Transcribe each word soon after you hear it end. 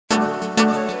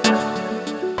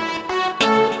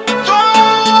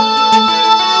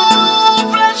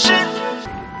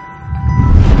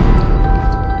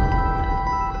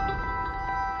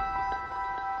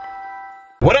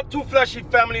Flashy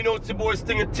family, know it's your boy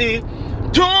Stingah Tee.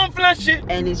 Don't flash it.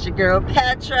 And it's your girl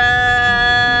Petra.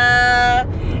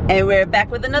 And we're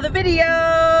back with another video.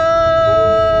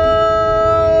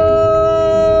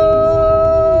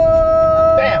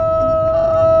 Bam.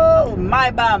 Oh,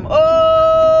 my bum.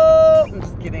 Oh, I'm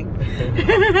just kidding.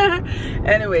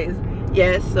 Anyways,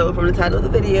 yes, so from the title of the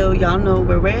video, y'all know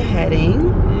where we're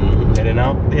heading. Heading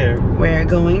out there. We're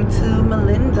going to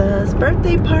Malinda's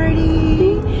birthday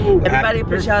party. Everybody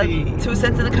put y'all 2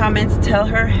 cents in the comments. Tell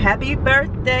her happy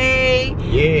birthday.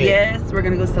 Yeah. Yes, we're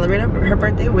gonna go celebrate her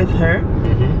birthday with her.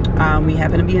 We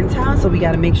happen to be in town, so we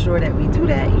gotta make sure that we do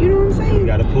that. You know what I'm saying? You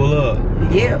gotta pull up.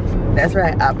 Yeah, that's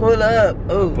right. I pull up.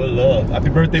 Oh. Pull up. Happy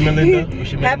birthday, Malinda.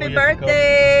 Happy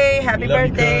birthday. Happy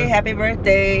birthday. Happy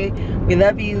birthday. We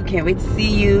love you. Can't wait to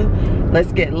see you.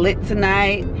 Let's get lit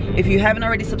tonight. If you haven't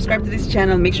already subscribed to this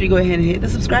channel, make sure you go ahead and hit the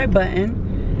subscribe button.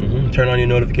 Turn on your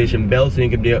notification bell so you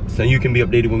can be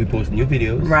updated when we post new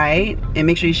videos. Right. And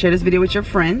make sure you share this video with your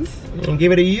friends. And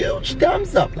give it a huge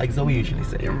thumbs up, like Zoe usually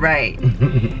says. Right.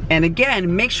 And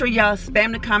again, make sure y'all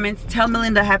spam the comments. Tell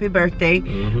Malinda happy birthday.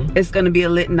 It's gonna be a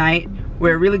lit night.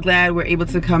 We're really glad we're able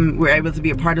to come. We're able to be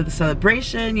a part of the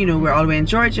celebration. You know, we're all the way in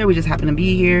Georgia. We just happen to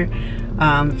be here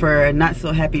for a not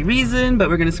so happy reason, but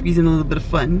we're gonna squeeze in a little bit of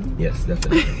fun. Yes,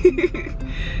 definitely.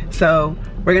 So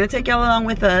we're gonna take y'all along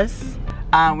with us.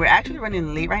 We're actually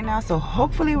running late right now, so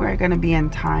hopefully we're gonna be in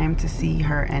time to see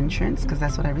her entrance, because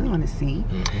that's what I really want to see.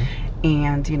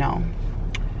 And you know,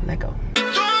 let go.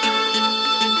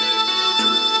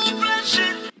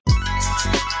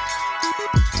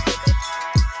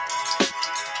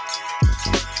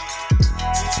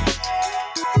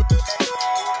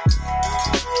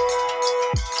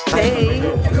 Hey.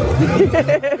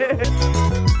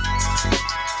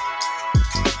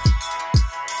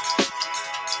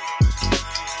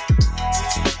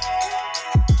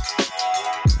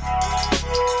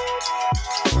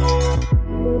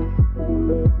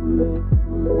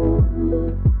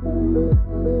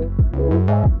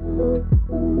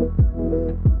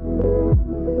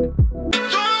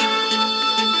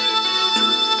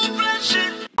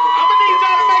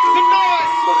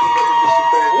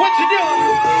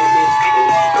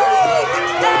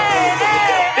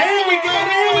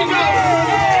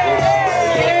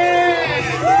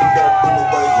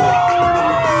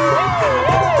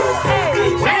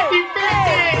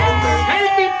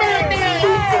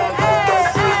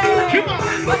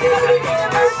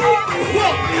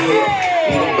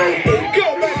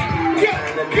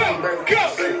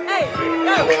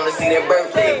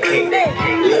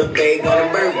 Little babe on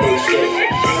a birthday shit.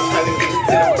 Talking bitches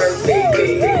to the birthday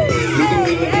day. You can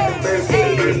even get the birthday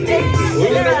day.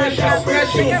 We're gonna wish you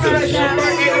special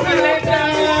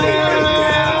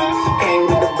came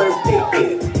with the birthday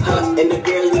kid. Huh? And the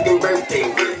girl looking birthday.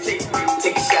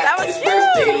 Take a shot at his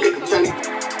birthday. Look, I'm trying to.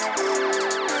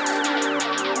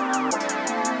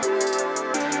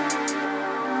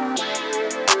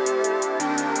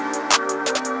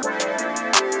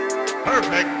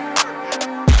 Perfect.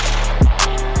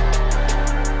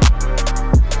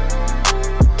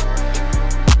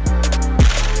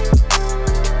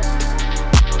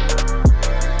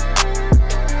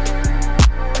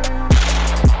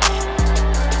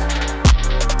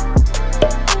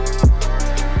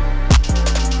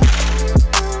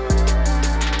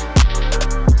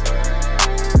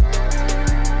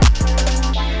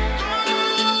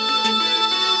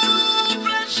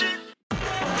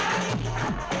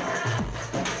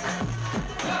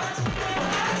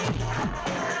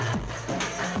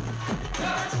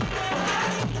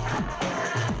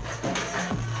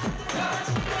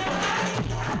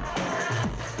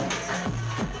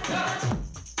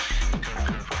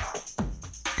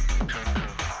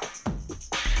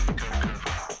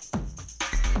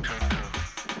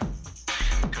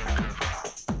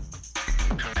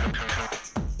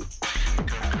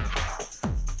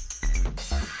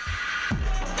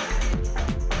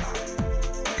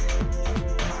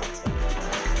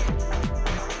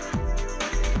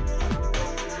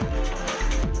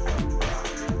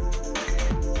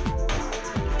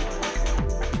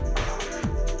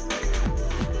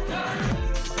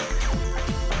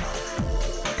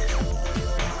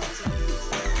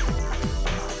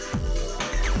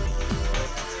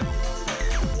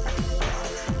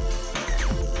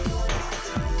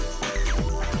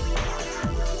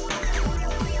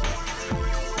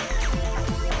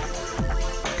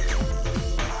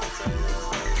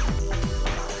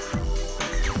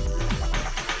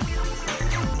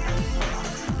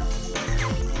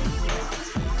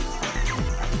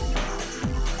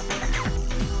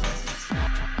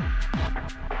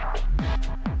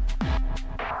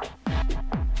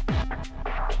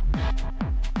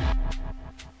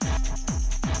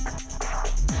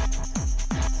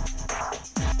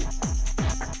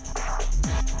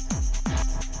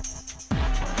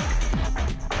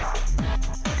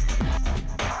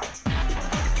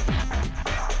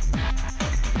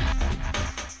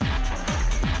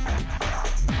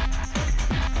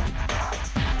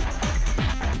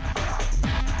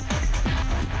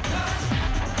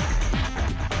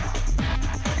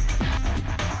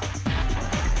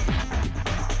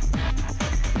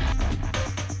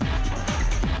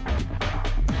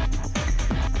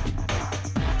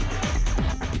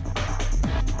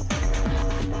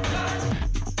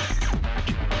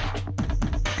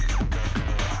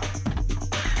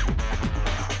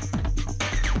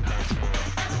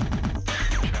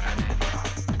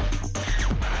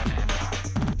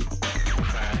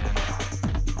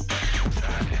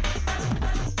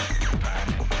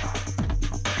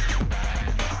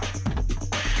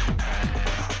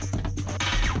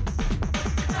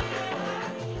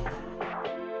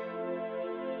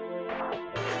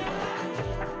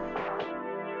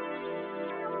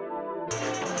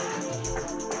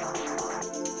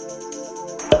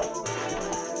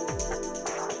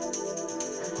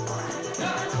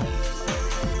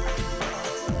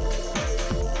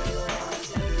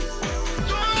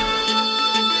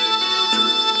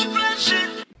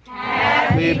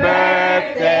 Happy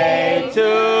birthday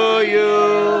to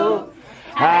you.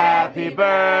 Happy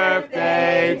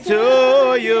birthday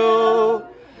to you.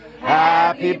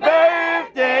 Happy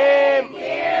birthday,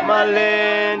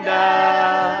 Malinda.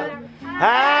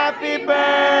 Happy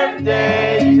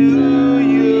birthday to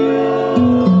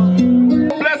you.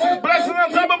 Blessings, blessings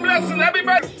on top of blessings. Happy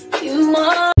birthday. You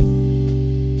are.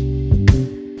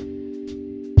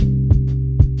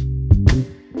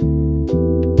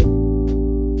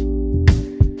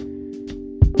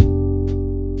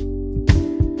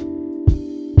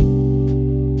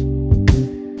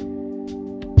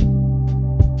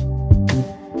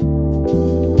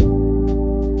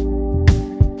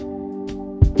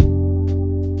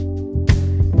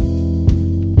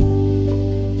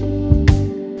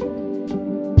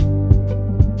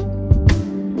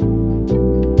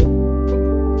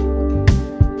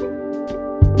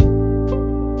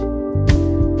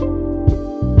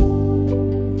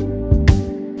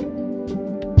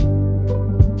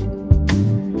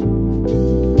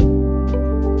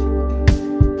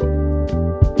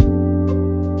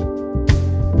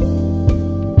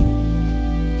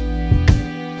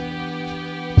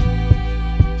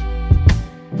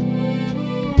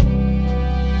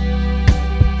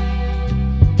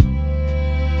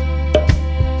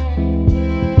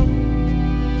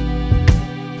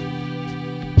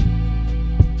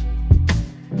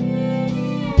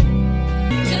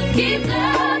 Keep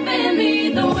loving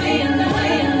me the way you love.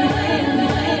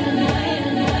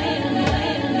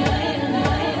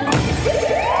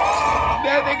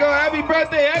 There they go. Happy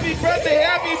birthday, happy birthday,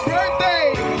 happy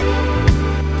birthday.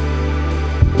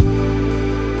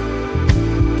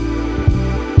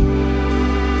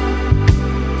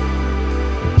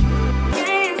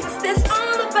 What's this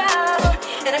all about?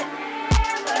 And I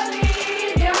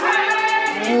believe you're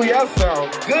right. Ooh, y'all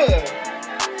sound good.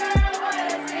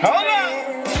 Hold on.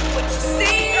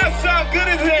 That sound good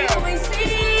as hell.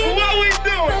 What we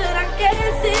doing? But I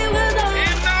guess it was all.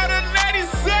 And all the ladies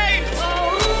say,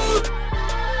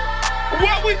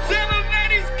 what we tell the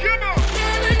ladies, come on.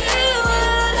 Never knew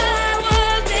what I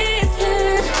was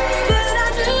missing, but I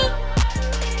do.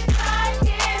 I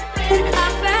can't say I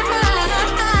found.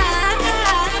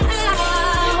 Never knew what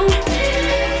I was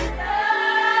missing.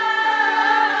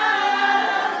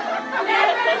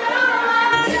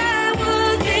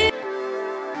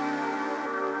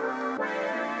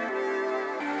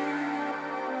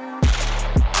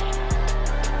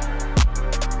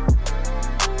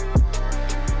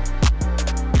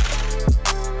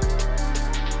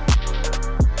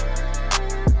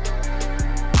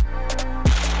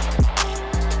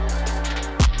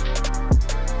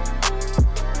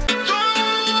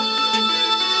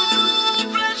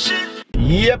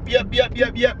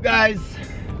 Yep, guys.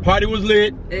 Party was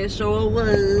lit. It sure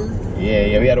was.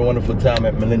 Yeah, we had a wonderful time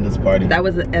at Malinda's party. That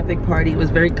was an epic party. It was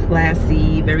very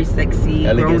classy, very sexy,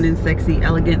 Elegant. grown and sexy,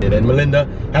 elegant. And then Malinda,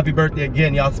 happy birthday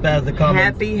again. Y'all spaz the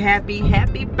comments.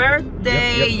 Happy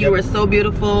birthday. Yep. You were so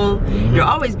beautiful. You're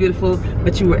always beautiful,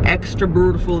 but you were extra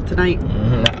beautiful tonight.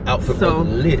 That outfit was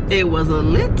lit. It was a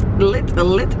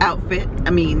lit outfit.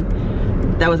 I mean,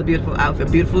 that was a beautiful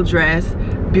outfit. Beautiful dress,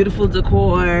 beautiful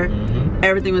decor.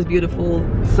 Everything was beautiful.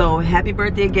 So happy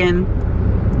birthday again.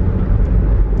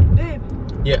 Babe.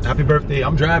 Yeah, happy birthday.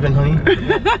 I'm driving, honey.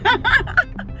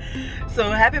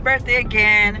 So happy birthday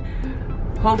again.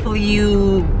 Hopefully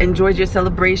you enjoyed your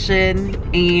celebration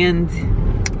and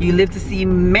you live to see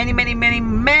many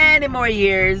more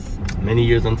years. Many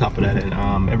years on top of that.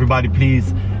 And everybody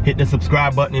please hit the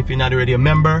subscribe button if you're not already a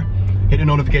member. Hit the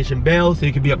notification bell so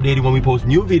you can be updated when we post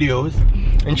new videos.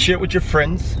 And share it with your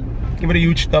friends. Give it a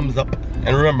huge thumbs up.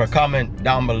 And remember, comment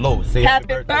down below. Say Happy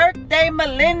birthday,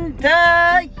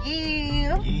 Malinda.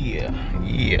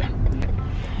 Yeah.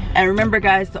 And remember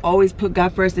guys to always put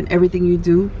God first in everything you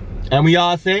do. And we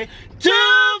all say,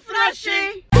 Too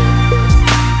flashy.